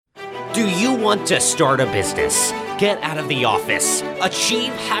Do you want to start a business, get out of the office,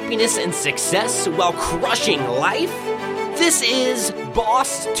 achieve happiness and success while crushing life? This is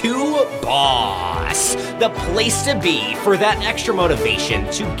Boss to Boss, the place to be for that extra motivation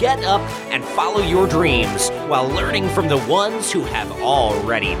to get up and follow your dreams while learning from the ones who have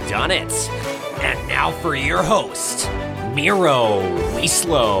already done it. And now for your host, Miro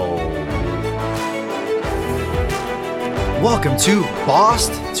Wieslow. Welcome to Boss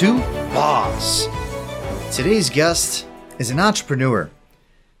to Boss. Today's guest is an entrepreneur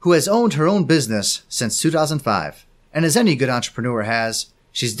who has owned her own business since 2005. And as any good entrepreneur has,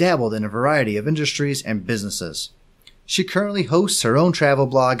 she's dabbled in a variety of industries and businesses. She currently hosts her own travel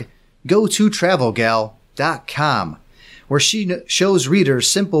blog, GoToTravelGal.com, where she shows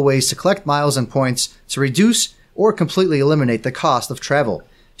readers simple ways to collect miles and points to reduce or completely eliminate the cost of travel.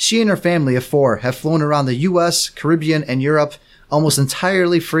 She and her family of 4 have flown around the U.S., Caribbean, and Europe almost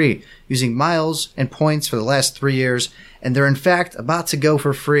entirely free, using miles and points for the last 3 years, and they're in fact about to go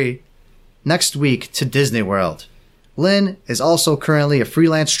for free next week to Disney World. Lynn is also currently a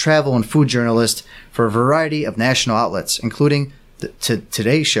freelance travel and food journalist for a variety of national outlets, including the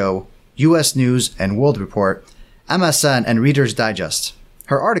Today Show, U.S. News and World Report, MSN, and Reader's Digest.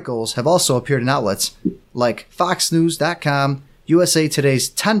 Her articles have also appeared in outlets like FoxNews.com, USA Today's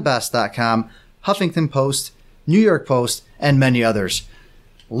 10best.com, Huffington Post, New York Post, and many others.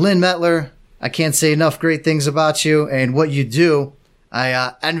 Lynn Mettler, I can't say enough great things about you and what you do.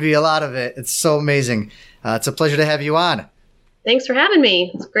 I envy a lot of it. It's so amazing. It's a pleasure to have you on. Thanks for having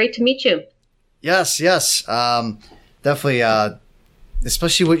me. It's great to meet you. Yes. Definitely,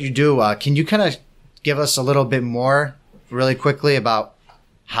 especially what you do. Can you kind of give us a little bit more really quickly about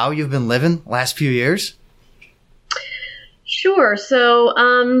how you've been living the last few years? Sure. So,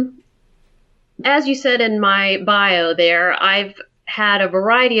 as you said in my bio there, I've had a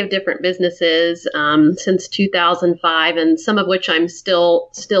variety of different businesses since 2005, and some of which I'm still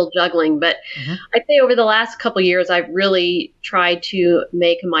juggling. But I'd say over the last couple of years, I've really tried to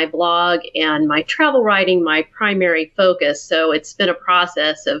make my blog and my travel writing my primary focus. So it's been a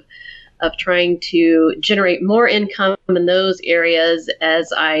process of trying to generate more income in those areas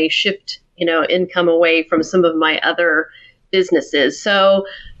as I shift, income away from some of my other businesses. So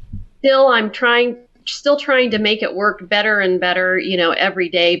I'm still trying to make it work better and better, every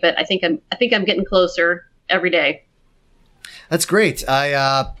day. But I think I'm getting closer every day. That's great.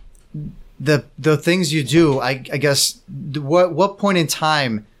 The things you do, I guess, what point in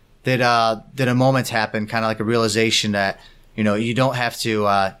time did a moment happen? Kind of like a realization that, you don't have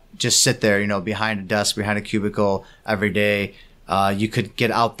to just sit there, behind a desk, behind a cubicle every day. You could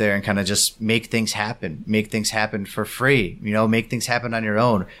get out there and kind of just make things happen for free, make things happen on your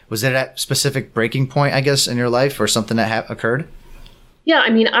own. Was there that specific breaking point, I guess, in your life or something that occurred? Yeah,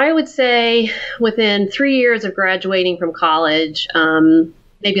 I would say within 3 years of graduating from college,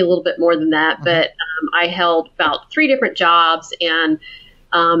 maybe a little bit more than that, but I held about 3 different jobs and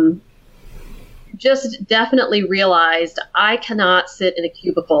just definitely realized I cannot sit in a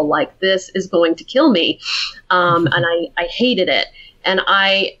cubicle. Like, this is going to kill me. And I hated it. And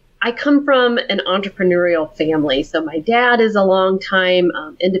I come from an entrepreneurial family. So my dad is a long-time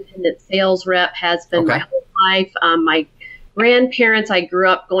independent sales rep, has been my whole life. My grandparents, I grew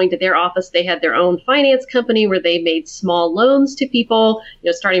up going to their office. They had their own finance company where they made small loans to people,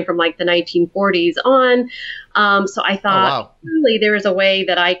 starting from like the 1940s on. So I thought, really, there is a way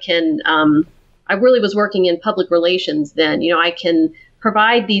that I can I really was working in public relations then. I can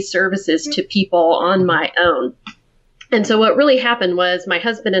provide these services to people on my own. And so what really happened was my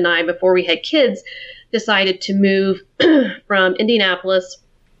husband and I, before we had kids, decided to move from Indianapolis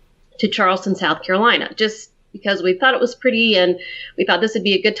to Charleston, South Carolina, just because we thought it was pretty and we thought this would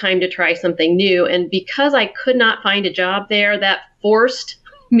be a good time to try something new. And because I could not find a job there, that forced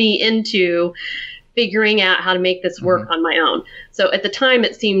me into figuring out how to make this work on my own. So at the time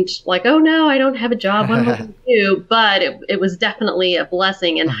it seemed like, oh no, I don't have a job. What am I going to do? But it was definitely a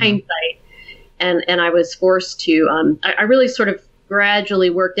blessing in hindsight. And I was forced to, I really sort of gradually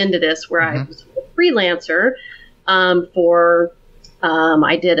worked into this where I was a freelancer I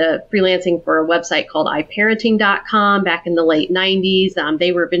did a freelancing for a website called iParenting.com back in the late 90s.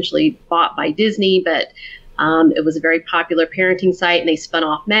 They were eventually bought by Disney, but it was a very popular parenting site, and they spun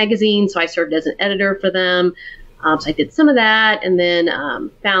off magazines. So I served as an editor for them. So I did some of that, and then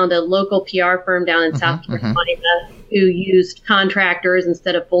found a local PR firm down in South Carolina who used contractors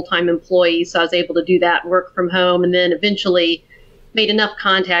instead of full-time employees. So I was able to do that, work from home, and then eventually made enough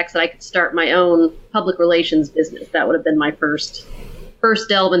contacts that I could start my own public relations business. That would have been my first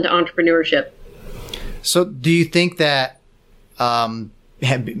delve into entrepreneurship. So do you think that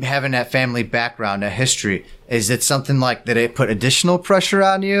having that family background, that history, is it something like that it put additional pressure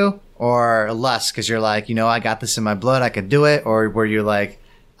on you or less? Because you're like, I got this in my blood, I could do it. Or were you like,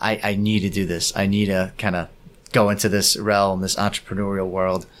 I need to do this. I need to kind of go into this realm, this entrepreneurial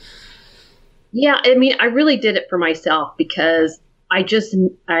world. Yeah. I mean, I really did it for myself because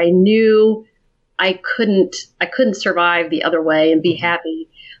I knew I couldn't survive the other way and be happy.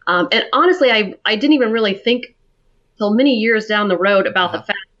 And honestly, I didn't even really think till many years down the road about the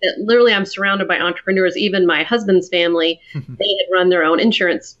fact that literally I'm surrounded by entrepreneurs. Even my husband's family, they had run their own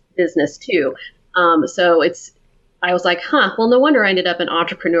insurance business too. So I was like, well, no wonder I ended up an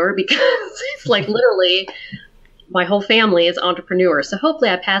entrepreneur because it's like literally my whole family is entrepreneurs. So hopefully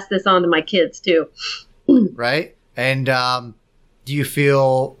I pass this on to my kids too. Right. And do you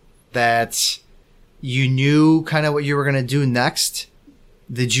feel that you knew kind of what you were going to do next?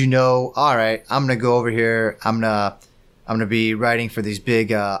 Did you know, all right, I'm going to go over here. I'm going to be writing for these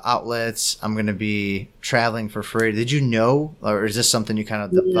big outlets. I'm going to be traveling for free. Did you know, or is this something you kind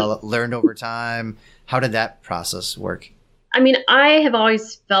of learned over time? How did that process work? I mean, I have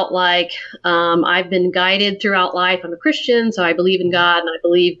always felt like I've been guided throughout life. I'm a Christian, so I believe in God, and I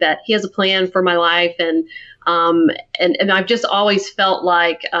believe that He has a plan for my life. And I've just always felt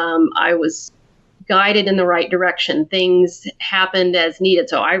like I was guided in the right direction. Things happened as needed.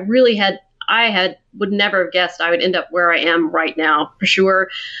 So I would never have guessed I would end up where I am right now, for sure.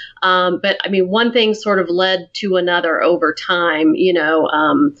 But I mean, one thing sort of led to another over time,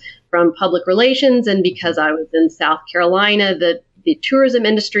 from public relations. And because I was in South Carolina, the tourism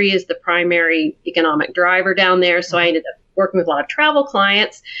industry is the primary economic driver down there. So I ended up working with a lot of travel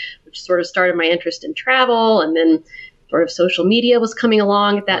clients, which sort of started my interest in travel. And then sort of social media was coming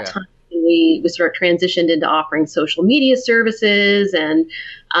along at that time. We sort of transitioned into offering social media services. And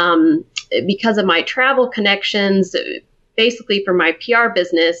because of my travel connections, basically for my PR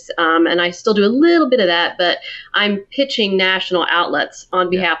business, and I still do a little bit of that, but I'm pitching national outlets on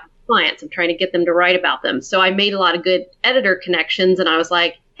behalf of clients. I'm trying to get them to write about them. So I made a lot of good editor connections, and I was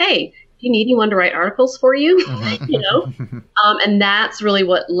like, hey, do you need anyone to write articles for you? And that's really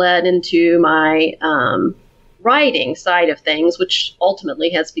what led into my writing side of things, which ultimately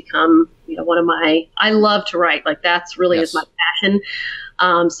has become, one of I love to write. Like that's really is my passion.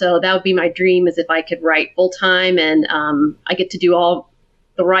 So that would be my dream, is if I could write full time, and I get to do all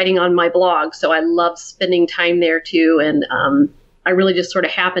the writing on my blog. So I love spending time there too. And I really just sort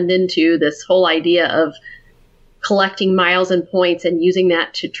of happened into this whole idea of collecting miles and points and using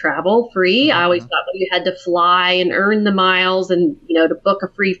that to travel free. I always thought you had to fly and earn the miles and, to book a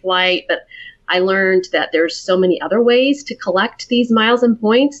free flight. But I learned that there's so many other ways to collect these miles and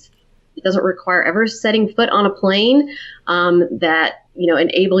points. It doesn't require ever setting foot on a plane that,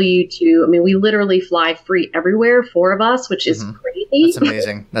 enable you to, we literally fly free everywhere, 4 of us, which is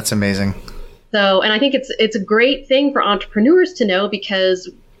crazy. That's amazing. So, and I think it's a great thing for entrepreneurs to know, because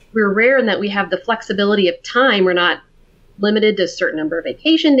we're rare in that we have the flexibility of time. We're not limited to a certain number of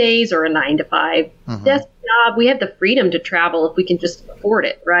vacation days or a 9-to-5 desk job. We have the freedom to travel if we can just afford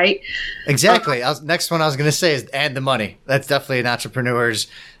it, right? Exactly. Next one I was going to say is add the money. That's definitely an entrepreneur's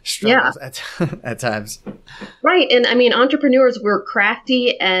struggle at times. Right. And entrepreneurs, we're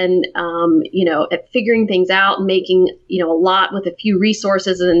crafty and, at figuring things out and making, a lot with a few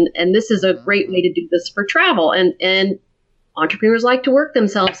resources. And this is a great way to do this for travel. And entrepreneurs like to work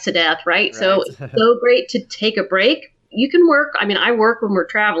themselves to death, right? So it's so great to take a break. You can work. I work when we're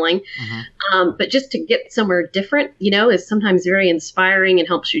traveling, but just to get somewhere different, is sometimes very inspiring and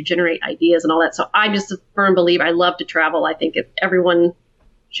helps you generate ideas and all that. So I'm just a firm believer. I love to travel. I think everyone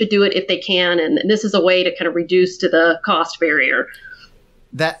should do it if they can. And this is a way to kind of reduce to the cost barrier.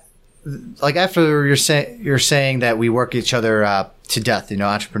 That, like, after you're saying that we work each other to death,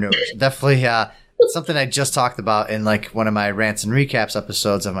 entrepreneurs, definitely something I just talked about in like one of my rants and recaps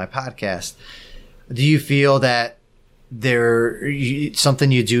episodes of my podcast. Do you feel that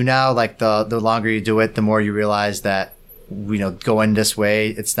something you do now, like the longer you do it, the more you realize that, going this way,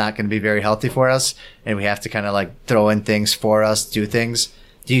 it's not going to be very healthy for us, and we have to kind of like throw in things for us, do things.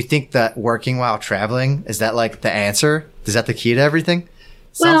 Do you think that working while traveling, is that like the answer? Is that the key to everything?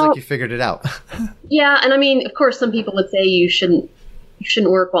 Sounds like you figured it out. Yeah. And of course, some people would say you shouldn't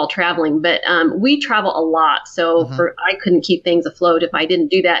work while traveling, but we travel a lot. So I couldn't keep things afloat if I didn't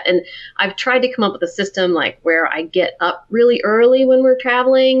do that. And I've tried to come up with a system like where I get up really early when we're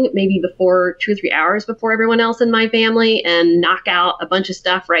traveling, maybe before 2 or 3 hours before everyone else in my family, and knock out a bunch of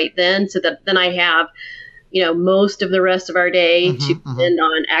stuff right then, so that then I have, most of the rest of our day to spend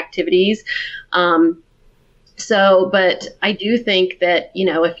on activities. But I do think that,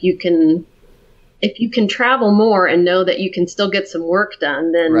 if if you can travel more and know that you can still get some work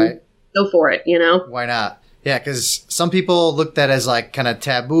done, then Right. go for it, you know? Why not? Yeah, because some people look at as like kind of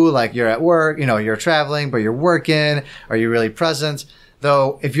taboo, like you're at work, you know, you're traveling, but you're working. Are you really present?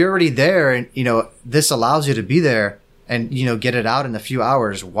 Though, if you're already there and, you know, this allows you to be there and, you know, get it out in a few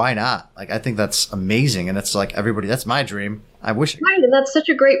hours, why not? Like, I think that's amazing. And it's like everybody, that's my dream. I wish. Right, and that's such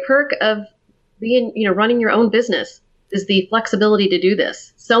a great perk of being, you know, running your own business is the flexibility to do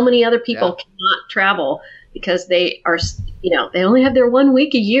this. So many other people Yeah. cannot travel because they are, you know, they only have their 1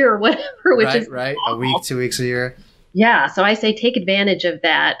 week a year or whatever, which is Right. A awful. week, 2 weeks a year. Yeah, so I say take advantage of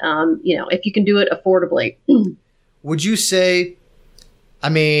that. You know, if you can do it affordably. Would you say, I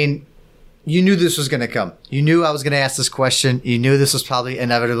mean, you knew this was going to come. You knew I was going to ask this question. You knew this was probably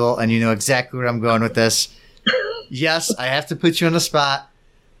inevitable, and you know exactly where I'm going with this. Yes, I have to put you on the spot.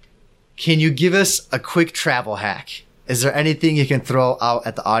 Can you give us a quick travel hack? Is there anything you can throw out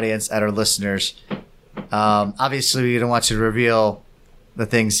at the audience, at our listeners? Obviously, we don't want you to reveal the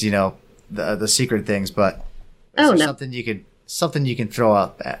things, you know, the secret things, but is there No. something you can throw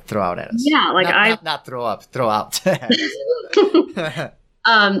out at us? Yeah, like not throw up, throw out. Yeah,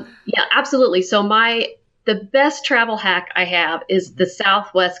 absolutely. So the best travel hack I have is the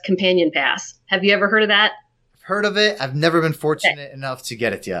Southwest Companion Pass. Have you ever heard of that? Heard of it. I've never been fortunate enough to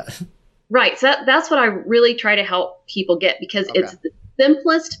get it yet. Right. So that's what I really try to help people get because Okay. it's the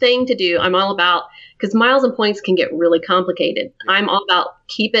simplest thing to do. I'm all about, because miles and points can get really complicated. I'm all about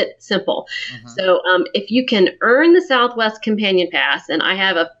keep it simple. So if you can earn the Southwest Companion Pass, and I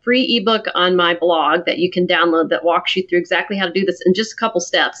have a free ebook on my blog that you can download that walks you through exactly how to do this in just a couple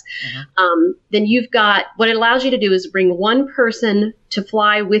steps, then you've got, what it allows you to do is bring one person to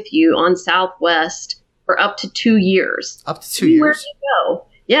fly with you on Southwest for up to 2 years. Up to 2 Anywhere years. you go.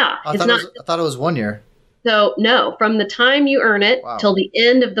 Yeah. I thought it was 1 year. So no, from the time you earn it Wow. till the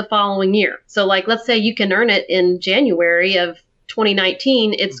end of the following year. So like, let's say you can earn it in January of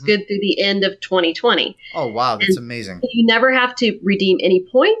 2019, it's good through the end of 2020. Oh wow, that's amazing. You never have to redeem any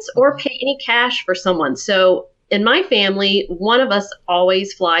points or pay any cash for someone. So in my family, one of us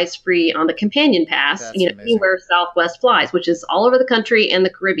always flies free on the Companion Pass, That's you know, amazing. anywhere Southwest flies, which is all over the country and the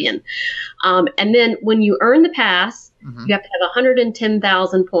Caribbean. And then when you earn the pass, you have to have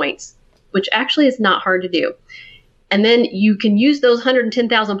 110,000 points, which actually is not hard to do. And then you can use those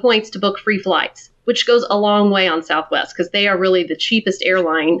 110,000 points to book free flights, which goes a long way on Southwest because they are really the cheapest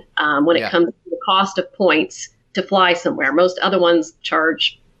airline when Yeah. it comes to the cost of points to fly somewhere. Most other ones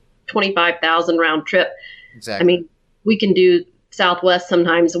charge 25,000 round trip. Exactly. I mean, we can do Southwest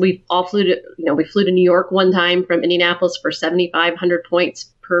sometimes. We flew to New York one time from Indianapolis for 7,500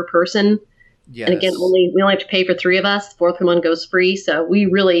 points per person. yes. And again, we only have to pay for 3 of us. The 4th one goes free. So we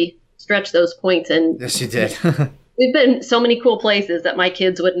really stretch those points. And Yes, you did. we've been so many cool places that my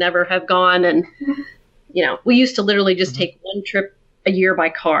kids would never have gone. And, you know, we used to literally just take one trip a year by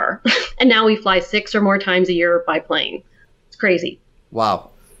car. And now we fly 6 or more times a year by plane. It's crazy. Wow.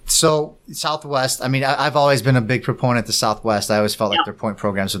 So Southwest, I mean, I've always been a big proponent to Southwest. I always felt like Yeah. their point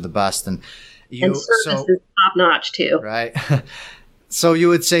programs were the best. And And service is top notch too. right. So you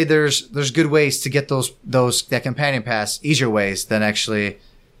would say there's good ways to get that companion pass, easier ways than actually,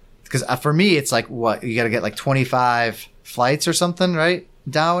 because for me it's like what you got to get like 25 flights or something, right?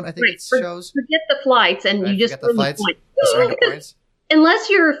 Down, I think Right. it shows. Forget the flights and Right, you just forget the earn the flights. points. Just earn the points. Unless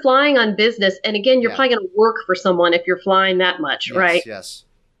you're flying on business, and again, you're Yeah. probably going to work for someone if you're flying that much, Yes, right? Yes.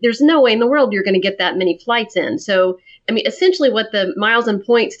 There's no way in the world you're going to get that many flights in. So, I mean, essentially what the miles and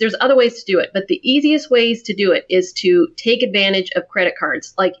points, there's other ways to do it, but the easiest ways to do it is to take advantage of credit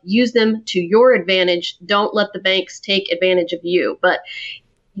cards. Like use them to your advantage. Don't let the banks take advantage of you. But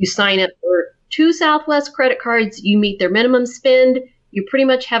you sign up for 2 Southwest credit cards, you meet their minimum spend, you pretty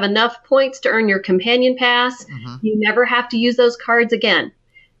much have enough points to earn your companion pass. You never have to use those cards again.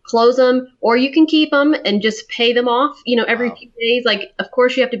 Close them, or you can keep them and just pay them off, you know, every Wow. few days. Like, of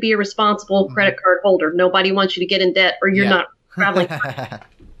course, you have to be a responsible credit card holder. Nobody wants you to get in debt or you're Yeah. not traveling.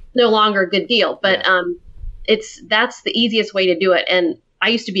 No longer a good deal. But that's the easiest way to do it. And I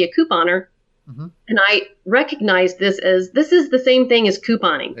used to be a couponer, and I recognize this is the same thing as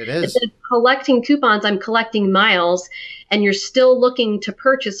couponing. It is. Instead of collecting coupons, I'm collecting miles, and you're still looking to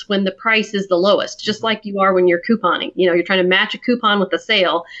purchase when the price is the lowest, just like you are when you're couponing. You know, you're trying to match a coupon with a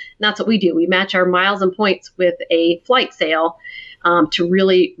sale, and that's what we do. We match our miles and points with a flight sale to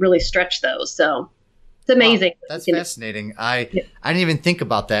really, really stretch those. So it's amazing. Wow, that's You know, fascinating. I didn't even think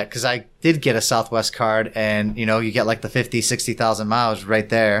about that because I did get a Southwest card, and you know you get like the 50, 60,000 miles right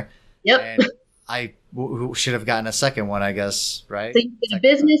there. Yep. And I should have gotten a second one, I guess, right? So you get a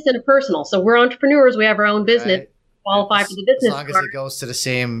business and a personal. So we're entrepreneurs. We have our own business. Right. Qualify for the business as long card. as it goes to the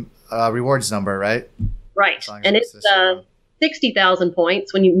same rewards number, right? Right. And it's 60,000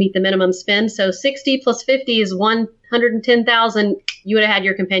 points when you meet the minimum spend. So 60 plus 50 is 110,000. You would have had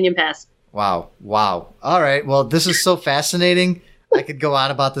your companion pass. Wow. All right. Well, this is so fascinating. I could go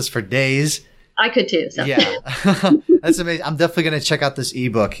on about this for days. I could too. So. Yeah. That's amazing. I'm definitely going to check out this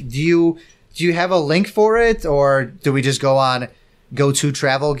ebook. Do you have a link for it, or do we just go on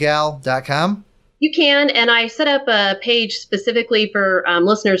gototravelgal.com? You can, and I set up a page specifically for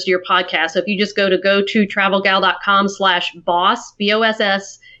listeners to your podcast. So if you just go to gototravelgal.com/boss,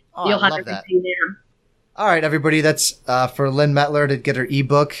 BOSS, you'll have everything there. All right, everybody. That's for Lynn Mettler to get her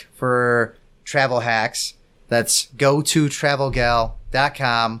ebook for travel hacks. That's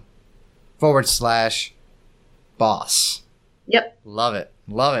gototravelgal.com/boss. Yep. Love it.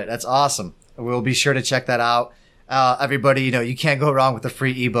 That's awesome. We'll be sure to check that out. Everybody, you can't go wrong with a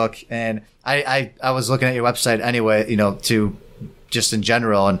free ebook. And I was looking at your website anyway, to just in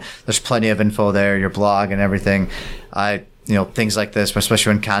general, and there's plenty of info there, your blog and everything. Things like this,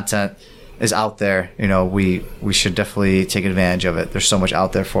 especially when content is out there, we should definitely take advantage of it. There's so much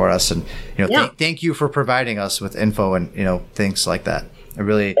out there for us. And, thank you for providing us with info and, things like that.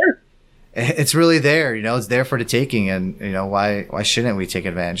 It's really there, it's there for the taking. And, why shouldn't we take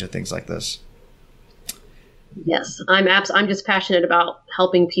advantage of things like this? Yes, I'm just passionate about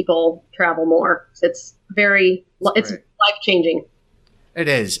helping people travel more. It's life-changing. It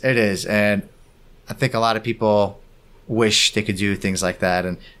is. And I think a lot of people wish they could do things like that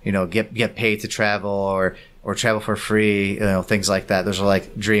and, get paid to travel or travel for free, things like that. Those are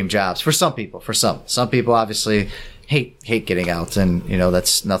like dream jobs for some people. Some people obviously hate getting out, and,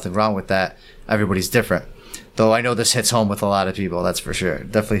 that's nothing wrong with that. Everybody's different. Though I know this hits home with a lot of people, that's for sure.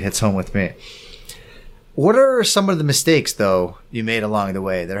 It definitely hits home with me. What are some of the mistakes, though, you made along the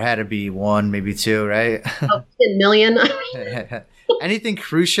way? There had to be one, maybe two, right? 10 million. Anything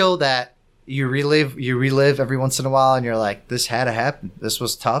crucial that you relive every once in a while, and you're like, this had to happen. This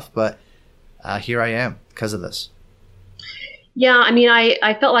was tough, but here I am because of this. Yeah, I mean,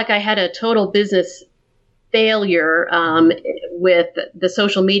 I felt like I had a total business failure with the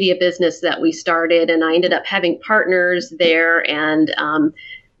social media business that we started, and I ended up having partners there, and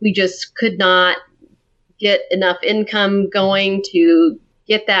we just could not get enough income going to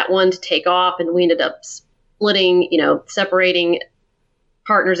get that one to take off, and we ended up splitting, separating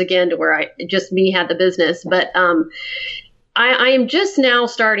partners again to where me had the business. But I am just now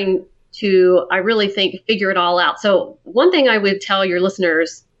starting to, I really think, figure it all out. So one thing I would tell your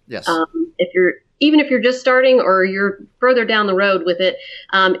listeners, yes, even if you're just starting or you're further down the road with it,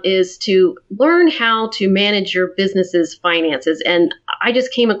 is to learn how to manage your business's finances. And I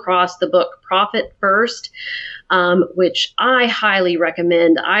just came across the book Profit First, which I highly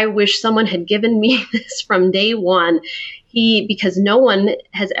recommend. I wish someone had given me this from day one. Because no one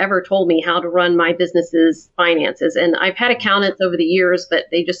has ever told me how to run my business's finances. And I've had accountants over the years, but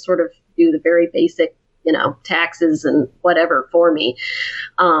they just sort of do the very basic, taxes and whatever for me.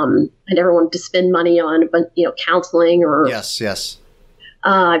 I never wanted to spend money on, counseling or. Yes.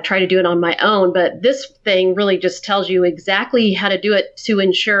 I've tried to do it on my own, but this thing really just tells you exactly how to do it to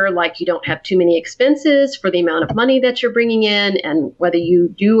ensure like you don't have too many expenses for the amount of money that you're bringing in, and whether you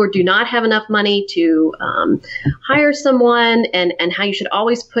do or do not have enough money to hire someone, and how you should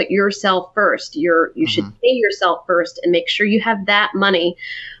always put yourself first. You should pay yourself first and make sure you have that money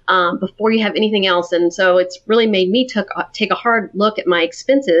before you have anything else. And so it's really made me take a hard look at my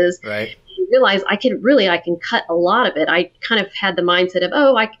expenses. Right. Realize I can cut a lot of it. I kind of had the mindset of,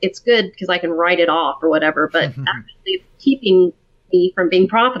 it's good because I can write it off or whatever, but actually it's keeping me from being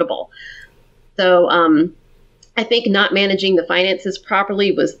profitable. So I think not managing the finances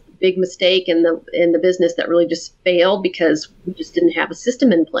properly was a big mistake in the business that really just failed because we just didn't have a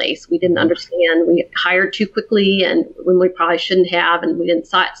system in place. We didn't understand. We hired too quickly and when we probably shouldn't have, and we didn't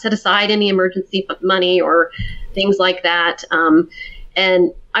set aside any emergency money or things like that.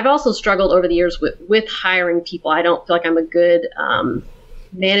 And I've also struggled over the years with hiring people. I don't feel like I'm a good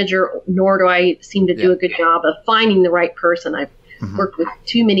manager, nor do I seem to do a good job of finding the right person. I've worked with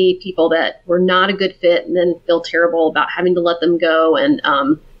too many people that were not a good fit and then feel terrible about having to let them go. And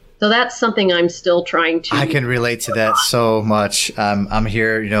so that's something I'm still trying to. I can relate to that so much. I'm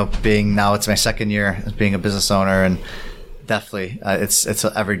here, it's my second year as being a business owner, and definitely it's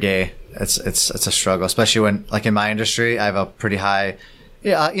every day. It's a struggle, especially when, like in my industry, I have a pretty high,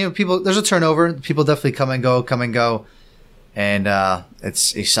 people, there's a turnover. People definitely come and go. And,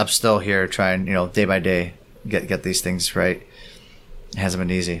 I'm still here trying, day by day, get these things right. It hasn't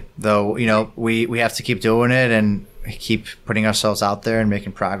been easy though. We have to keep doing it and keep putting ourselves out there and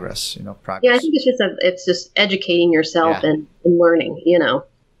making progress, progress. Yeah. I think it's just educating yourself and learning,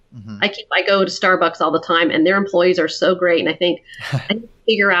 I go to Starbucks all the time, and their employees are so great. And I think I need to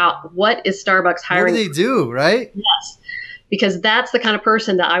figure out what is Starbucks hiring. What do they do, right? Yes, because that's the kind of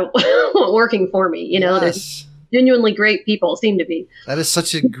person that I want working for me. You know, Yes. they're genuinely great people, seem to be. That is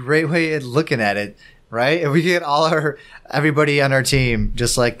such a great way of looking at it, right? If we get everybody on our team,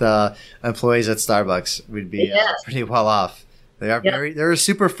 just like the employees at Starbucks, we'd be pretty well off. They are they're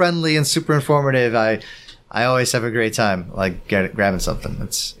super friendly and super informative. I always have a great time, like grabbing something.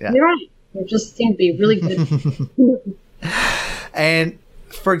 You're right. They just seem to be really good. And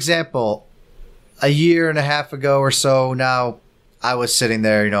for example, a year and a half ago or so now, I was sitting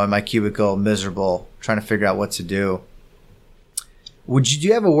there, in my cubicle, miserable, trying to figure out what to do. Do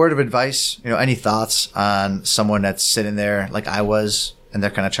you have a word of advice? Any thoughts on someone that's sitting there like I was, and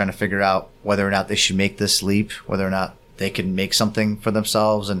they're kind of trying to figure out whether or not they should make this leap, whether or not they can make something for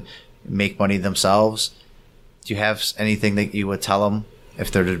themselves and make money themselves? Do you have anything that you would tell them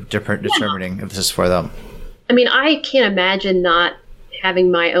if they're determining if this is for them? I mean, I can't imagine not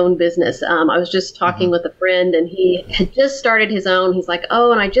having my own business. I was just talking with a friend, and he had just started his own. He's like,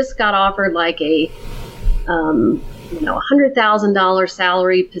 "Oh, and I just got offered like a, $100,000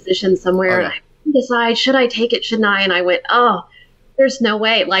 salary position somewhere. Okay. And I couldn't decide, should I take it? Shouldn't I?" And I went, "Oh, there's no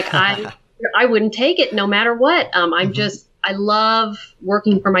way. Like I wouldn't take it no matter what. I love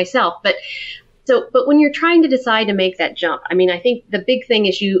working for myself, but when you're trying to decide to make that jump, I mean, I think the big thing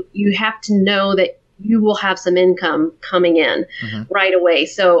is you have to know that you will have some income coming in right away.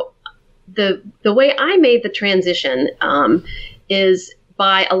 So the way I made the transition is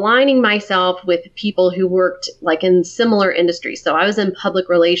by aligning myself with people who worked like in similar industries. So I was in public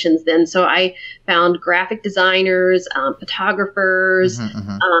relations then. So I found graphic designers, photographers.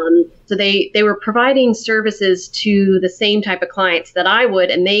 So they were providing services to the same type of clients that I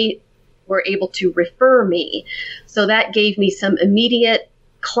would, and they were able to refer me. So that gave me some immediate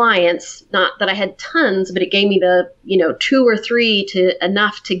clients, not that I had tons, but it gave me the, 2 or 3 to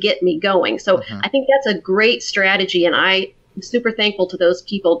enough to get me going. So I think that's a great strategy. And I'm super thankful to those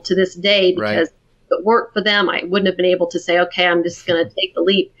people to this day, because if it weren't for them, I wouldn't have been able to say, okay, I'm just going to take the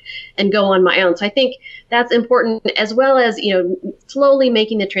leap and go on my own. So I think that's important, as well as, slowly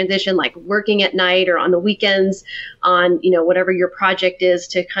making the transition, like working at night or on the weekends on, whatever your project is,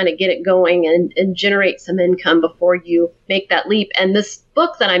 to kind of get it going and generate some income before you make that leap. And this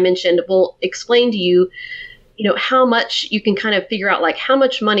book that I mentioned will explain to you, how much you can kind of figure out, like, how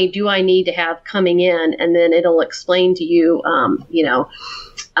much money do I need to have coming in? And then it'll explain to you,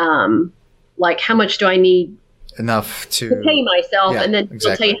 like, how much do I need enough to pay myself, and then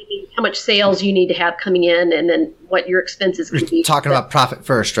it'll tell you how much sales you need to have coming in, and then what your expenses could be. Talking about profit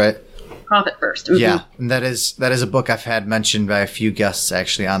first, right? Profit first. Yeah, and that is a book I've had mentioned by a few guests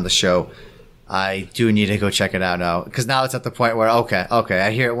actually on the show. I do need to go check it out now, because now it's at the point where okay,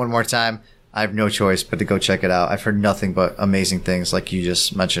 I hear it one more time, I have no choice but to go check it out. I've heard nothing but amazing things, like you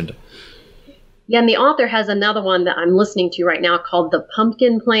just mentioned. Yeah, and the author has another one that I'm listening to right now called The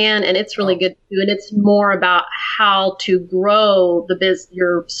Pumpkin Plan, and it's really good too. And it's more about how to grow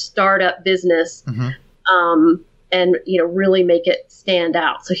your startup business, and really make it stand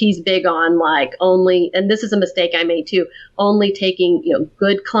out. So he's big on like and this is a mistake I made too, only taking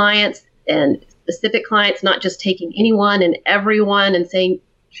good clients and specific clients, not just taking anyone and everyone and saying,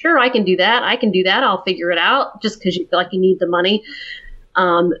 sure, I can do that, I'll figure it out, just because you feel like you need the money.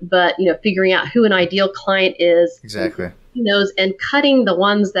 But figuring out who an ideal client is, exactly, and cutting the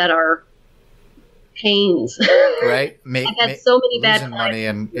ones that are pains, right? I've had so many bad clients, money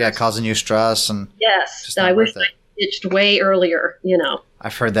and causing you stress, and that I wish I ditched way earlier.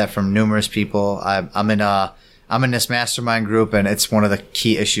 I've heard that from numerous people. I'm in this mastermind group, and it's one of the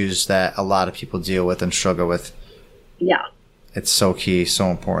key issues that a lot of people deal with and struggle with. Yeah, it's so key, so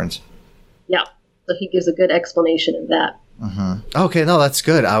important. Yeah, so he gives a good explanation of that. Okay, no, that's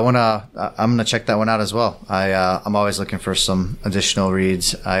good. I'm gonna check that one out as well. I'm always looking for some additional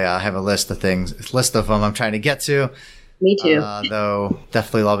reads. I have a list of them I'm trying to get to. Me too. Though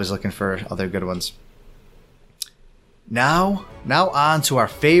definitely always looking for other good ones. Now on to our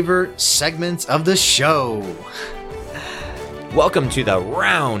favorite segment of the show. Welcome to the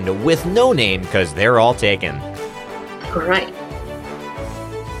round with no name, because they're all taken. All right.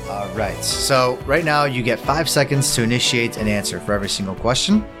 Right. So right now you get 5 seconds to initiate an answer for every single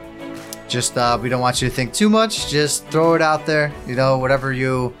question. Just we don't want you to think too much. Just throw it out there. Whatever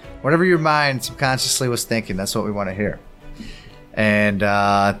your mind subconsciously was thinking, that's what we want to hear. And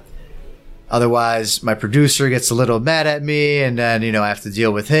otherwise, my producer gets a little mad at me, and then I have to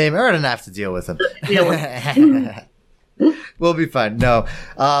deal with him, or I don't have to deal with him. We'll be fine. No.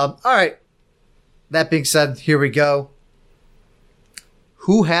 All right. That being said, here we go.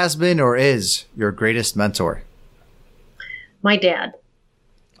 Who has been or is your greatest mentor? My dad.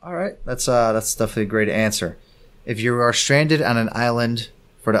 All right. That's definitely a great answer. If you are stranded on an island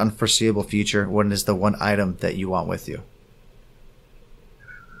for the unforeseeable future, what is the one item that you want with you?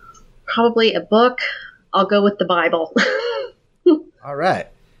 Probably a book. I'll go with the Bible. All right.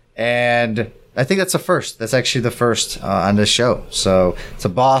 And I think that's the first. That's actually the first on this show. So it's a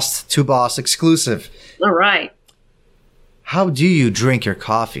Boss to Boss exclusive. All right. How do you drink your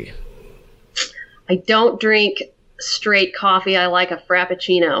coffee? I don't drink straight coffee. I like a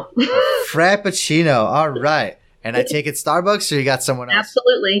Frappuccino. Frappuccino. All right. And I take it Starbucks, or you got someone else?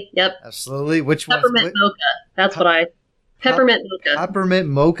 Absolutely. Yep. Absolutely. Which one? Peppermint mocha. That's what I... Peppermint mocha. Peppermint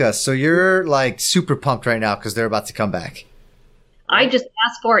mocha. So you're like super pumped right now because they're about to come back. I just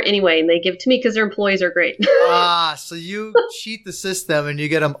ask for it anyway, and they give it to me because their employees are great. So you cheat the system and you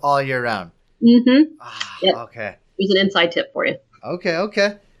get them all year round. Mm-hmm. Yep. Okay. Here's an inside tip for you.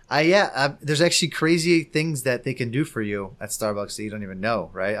 Okay. There's actually crazy things that they can do for you at Starbucks that you don't even know,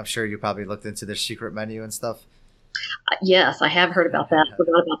 right? I'm sure you probably looked into their secret menu and stuff. Yes, I have heard about that.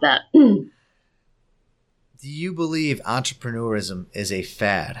 Forgot about that. Do you believe entrepreneurism is a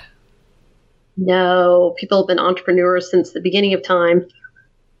fad? No, people have been entrepreneurs since the beginning of time.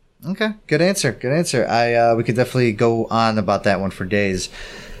 Okay, good answer. We could definitely go on about that one for days.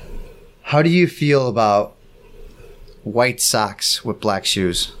 How do you feel about white socks with black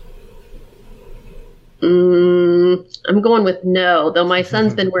shoes? I'm going with no, though my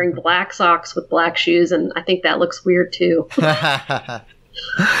son's been wearing black socks with black shoes, and I think that looks weird too.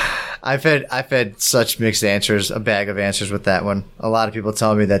 I've had such mixed answers, a bag of answers with that one. A lot of people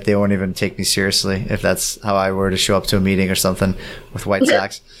tell me that they won't even take me seriously if that's how I were to show up to a meeting or something with white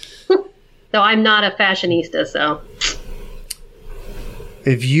socks. Though I'm not a fashionista, so.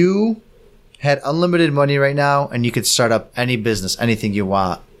 If you had unlimited money right now and you could start up any business, anything you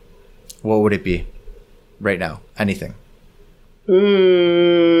want, what would it be right now? Anything.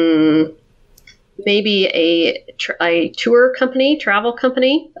 Maybe a tour company, travel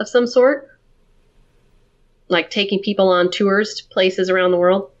company of some sort. Like taking people on tours to places around the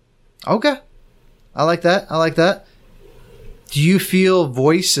world. Okay. I like that. Do you feel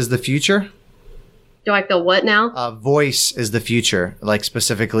voice is the future? Do I feel what now? Voice is the future. Like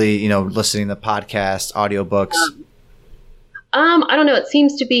specifically, listening to podcasts, audiobooks. I don't know. It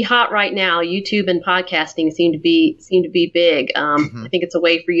seems to be hot right now. YouTube and podcasting seem to be big. I think it's a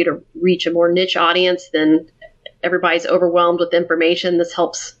way for you to reach a more niche audience than everybody's overwhelmed with information. This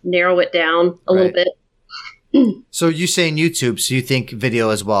helps narrow it down a little bit. So you saying YouTube, so you think video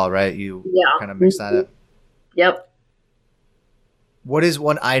as well, right? You kind of mix that up. Yep. What is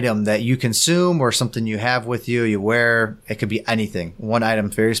one item that you consume or something you have with you, you wear? It could be anything. One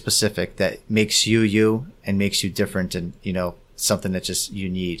item very specific that makes you you and makes you different and, something that just you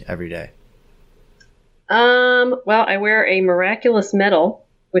need every day. Well, I wear a miraculous medal,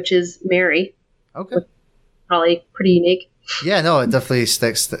 which is Mary. Okay. Probably pretty unique. Yeah, no, it definitely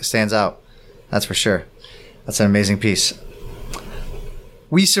stands out. That's for sure. That's an amazing piece.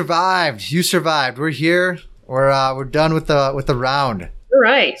 We survived. You survived. We're here. We're done with the round. All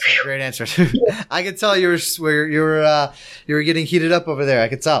right. Great answer. I could tell you were getting heated up over there. I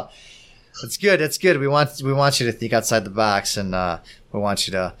could tell. That's good. We want you to think outside the box, and we want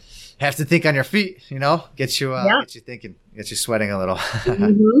you to have to think on your feet. Get you thinking, get you sweating a little.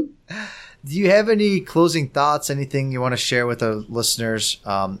 Mm-hmm. Do you have any closing thoughts? Anything you want to share with the listeners?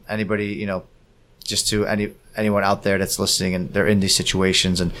 Anybody, just to anyone out there that's listening and they're in these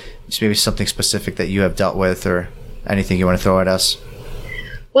situations, and just maybe something specific that you have dealt with, or anything you want to throw at us?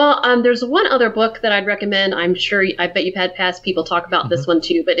 Well, there's one other book that I'd recommend. I bet you've had past people talk about this one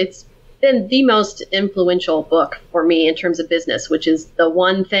too, but it's been the most influential book for me in terms of business, which is The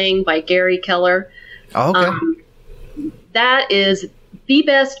One Thing by Gary Keller. Oh, okay. That is the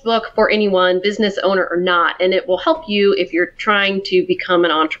best book for anyone, business owner or not, and it will help you if you're trying to become an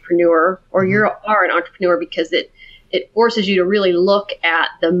entrepreneur or you are an entrepreneur, because it forces you to really look at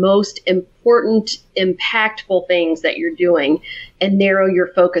the most important, impactful things that you're doing and narrow your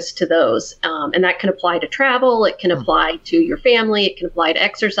focus to those. And that can apply to travel. It can apply to your family. It can apply to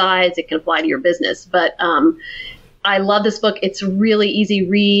exercise. It can apply to your business. But I love this book. It's a really easy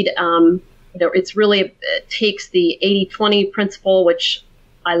read. It takes the 80-20 principle, which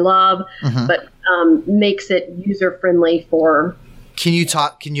I love, but makes it user-friendly for... Can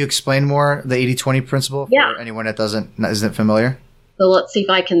you explain more the 80-20 principle for anyone that isn't familiar? So let's see if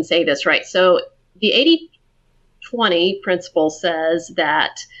I can say this right. So the 80-20 principle says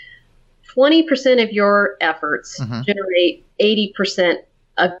that 20% of your efforts generate 80%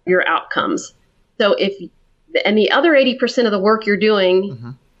 of your outcomes. So if And the other 80% of the work you're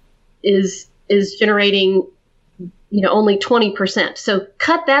doing is generating, only 20%. So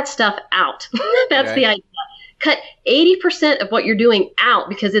cut that stuff out. That's the idea. Cut 80% of what you're doing out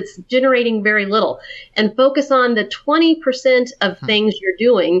because it's generating very little, and focus on the 20% of things you're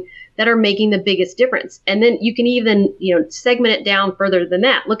doing that are making the biggest difference. And then you can even, segment it down further than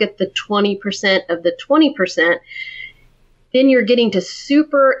that. Look at the 20% of the 20%. Then you're getting to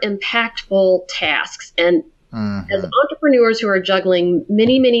super impactful tasks. And as entrepreneurs who are juggling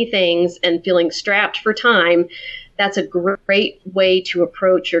many, many things and feeling strapped for time, that's a great way to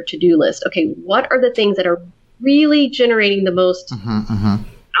approach your to-do list. Okay, what are the things that are really generating the most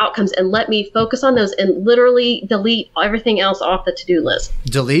outcomes, and let me focus on those and literally delete everything else off the to-do list.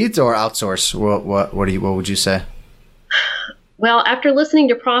 Delete or outsource? What would you say? Well, after listening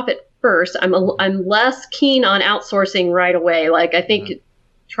to Profit First, I'm less keen on outsourcing right away. Like, I think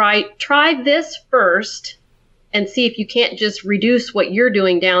try this first and see if you can't just reduce what you're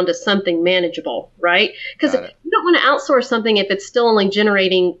doing down to something manageable, right? Because you don't want to outsource something if it's still only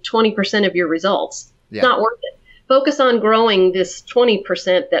generating 20% of your results. It's not worth it. Focus on growing this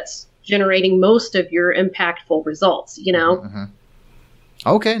 20% that's generating most of your impactful results,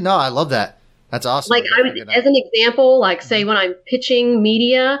 Okay. No, I love that. That's awesome. Like, as an example, like say when I'm pitching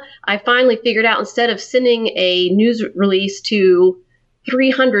media, I finally figured out, instead of sending a news release to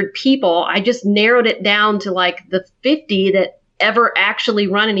 300 people, I just narrowed it down to like the 50 that ever actually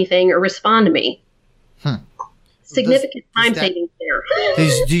run anything or respond to me. Significant time savings there.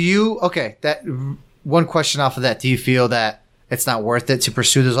 That one question off of that, do you feel that it's not worth it to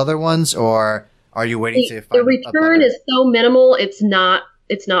pursue those other ones, or are you waiting to find the return is so minimal, it's not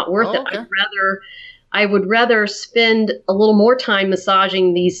worth it. Okay. I would rather spend a little more time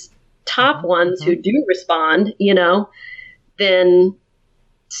massaging these top ones who do respond, than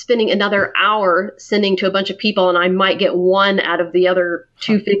spending another hour sending to a bunch of people, and I might get one out of the other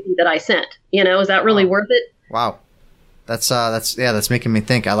 250 that I sent. Is that really worth it? Wow. That's making me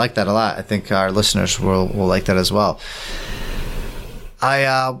think. I like that a lot. I think our listeners will like that as well.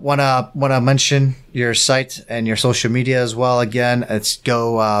 I want to mention your site and your social media as well. Again, it's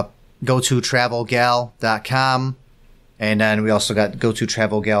go to travelgal.com, and then we also got go to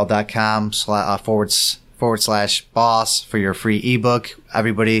travelgal.com / boss for your free ebook.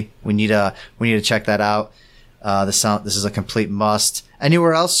 Everybody, we need to check that out. This is a complete must.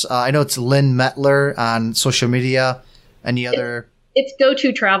 Anywhere else? I know it's Lynn Mettler on social media. Any other? It's Go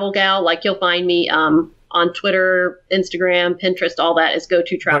To Travel Gal. Like, you'll find me on Twitter, Instagram, Pinterest. All that is Go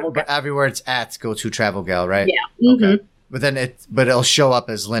To Travel Gal. But everywhere it's at Go To Travel Gal, right? Yeah. Okay. But it'll show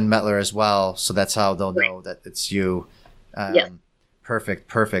up as Lynn Mettler as well, so that's how they'll know that it's you. Yes.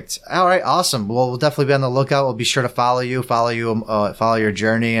 Perfect. All right, awesome. Well, we'll definitely be on the lookout. We'll be sure to follow your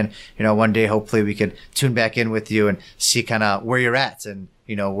journey, and one day hopefully we could tune back in with you and see kind of where you're at, and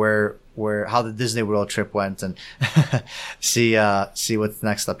where how the Disney World trip went, and see what's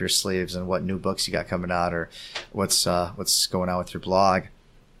next up your sleeves and what new books you got coming out, or what's going on with your blog.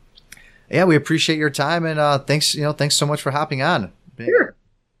 Yeah, we appreciate your time, and thanks so much for hopping on. Sure.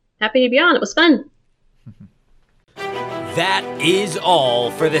 Happy to be on. It was fun. That is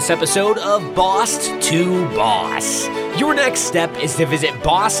all for this episode of Boss to Boss. Your next step is to visit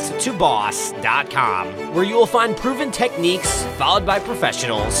bosstoboss.com, where you will find proven techniques followed by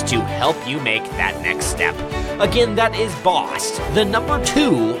professionals to help you make that next step. Again, that is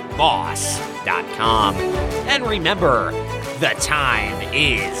boss2boss.com. And remember, the time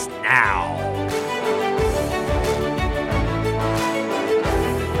is now.